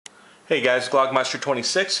Hey guys, Glockmaster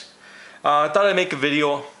 26. I thought I'd make a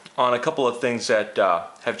video on a couple of things that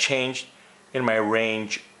have changed in my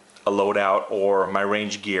range loadout or my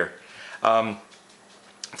range gear.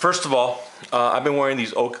 First of all, I've been wearing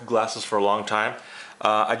these oak glasses for a long time.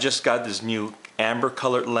 I just got this new amber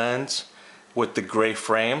colored lens with the gray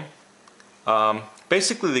frame.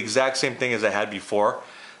 Basically the exact same thing as I had before.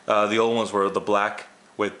 The old ones were the black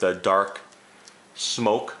with the dark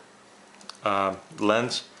smoke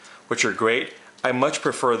lens, which are great. I much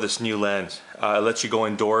prefer this new lens. It lets you go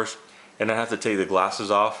indoors and not have to take the glasses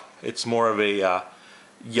off. It's more of a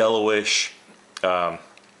yellowish lens.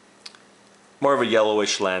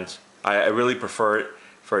 I really prefer it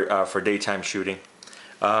for daytime shooting.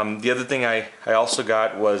 The other thing I also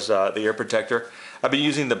got was the ear protector. I've been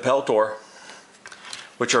using the Peltor,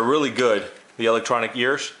 which are really good, the electronic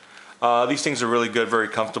ears. These things are really good, very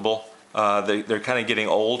comfortable. They're kind of getting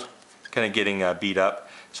old, kind of getting beat up.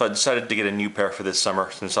 So I decided to get a new pair for this summer,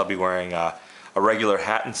 since I'll be wearing a regular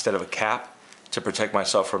hat instead of a cap to protect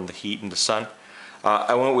myself from the heat and the sun.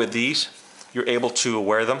 I went with these. You're able to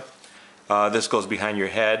wear them. This goes behind your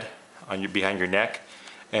head, behind your neck,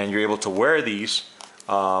 and you're able to wear these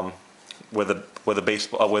with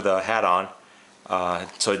a hat on,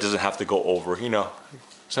 so it doesn't have to go over. You know,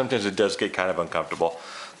 sometimes it does get kind of uncomfortable.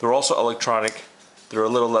 They're also electronic. They're a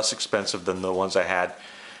little less expensive than the ones I had,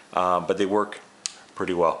 but they work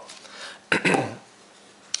pretty well.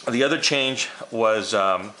 The other change was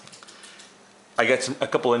I got a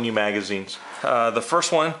couple of new magazines. The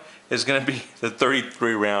first one is going to be the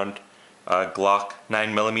 33 round Glock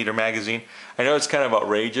 9mm magazine. I know it's kind of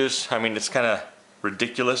outrageous. I mean, it's kind of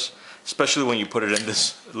ridiculous, especially when you put it in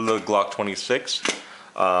this little Glock 26.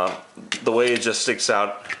 The way it just sticks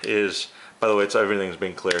out is, by the way, everything's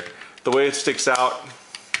been cleared. The way it sticks out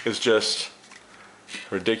is just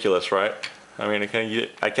ridiculous, right? I mean, I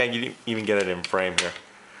can't even get it in frame here.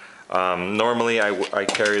 Normally I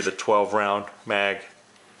carry the 12 round mag,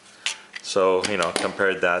 so you know,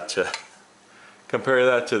 compare that to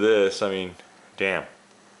this. I mean, damn,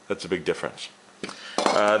 that's a big difference.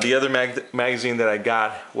 The other magazine that I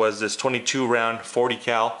got was this 22 round 40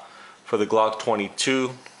 cal for the Glock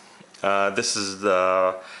 22. This is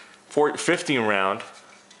the 15 round.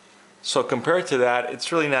 So compared to that,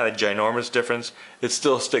 it's really not a ginormous difference. It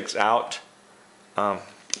still sticks out. I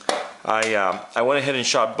went ahead and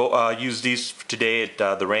used these today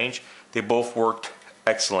at the range. They both worked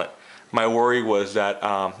excellent. My worry was that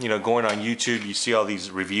you know, going on YouTube, you see all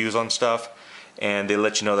these reviews on stuff, and they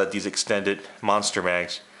let you know that these extended monster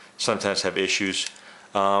mags sometimes have issues.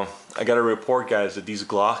 I got a report, guys, that these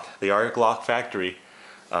Glock, they are a Glock factory.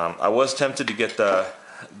 I was tempted to get the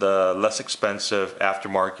less expensive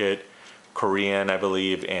aftermarket Korean, I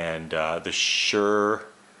believe, and the Shure.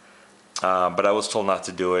 But I was told not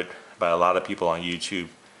to do it by a lot of people on YouTube.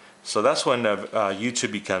 So that's when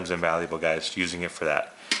YouTube becomes invaluable, guys, using it for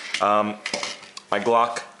that. My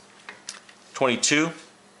Glock 22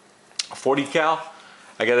 40 cal,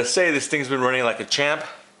 I gotta say, this thing's been running like a champ.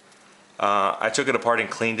 I took it apart and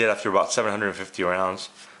cleaned it after about 750 rounds.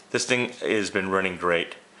 This thing has been running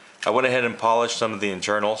great. I went ahead and polished some of the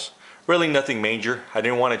internals. Really nothing major. I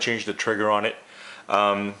didn't want to change the trigger on it.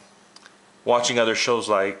 Watching other shows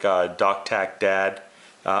like Doc Tac Dad,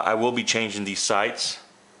 I will be changing these sights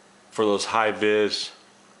for those high vis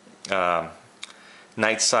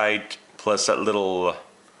night sight plus that little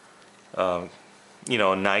you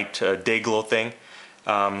know, night day glow thing.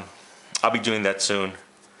 I'll be doing that soon.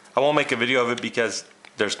 I won't make a video of it because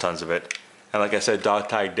there's tons of it, and like I said, Doc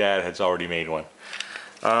Tac Dad has already made one.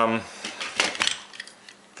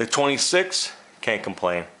 The 26, can't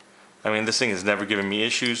complain. I mean, this thing has never given me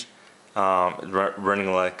issues.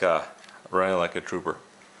 Running like a trooper.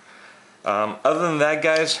 Other than that,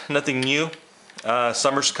 guys, nothing new.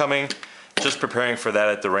 Summer's coming. Just preparing for that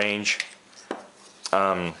at the range.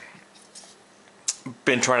 Been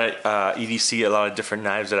trying to EDC a lot of different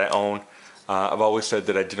knives that I own. I've always said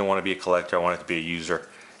that I didn't want to be a collector. I wanted to be a user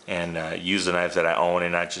and use the knives that I own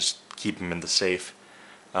and not just keep them in the safe.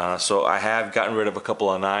 So I have gotten rid of a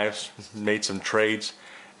couple of knives, made some trades,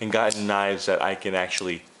 and gotten knives that I can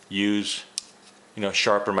actually use, you know,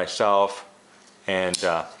 sharpen myself and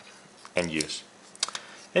use.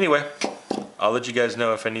 Anyway, I'll let you guys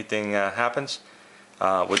know if anything happens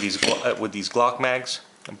with these Glock mags.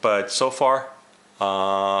 But so far,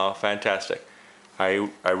 fantastic. I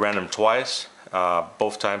ran them twice,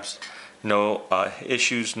 both times, no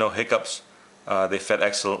issues, no hiccups. They fed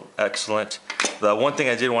excellent. The one thing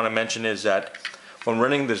I did want to mention is that when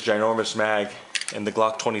running this ginormous mag in the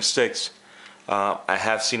Glock 26, I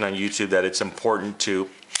have seen on YouTube that it's important to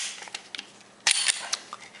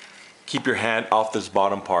keep your hand off this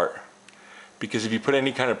bottom part, because if you put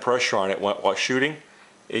any kind of pressure on it while shooting,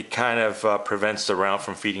 it kind of prevents the round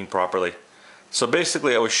from feeding properly. So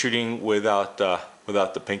basically I was shooting without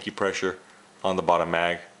the pinky pressure on the bottom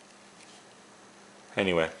mag.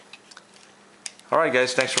 Anyway, alright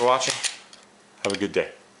guys, thanks for watching. Have a good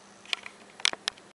day.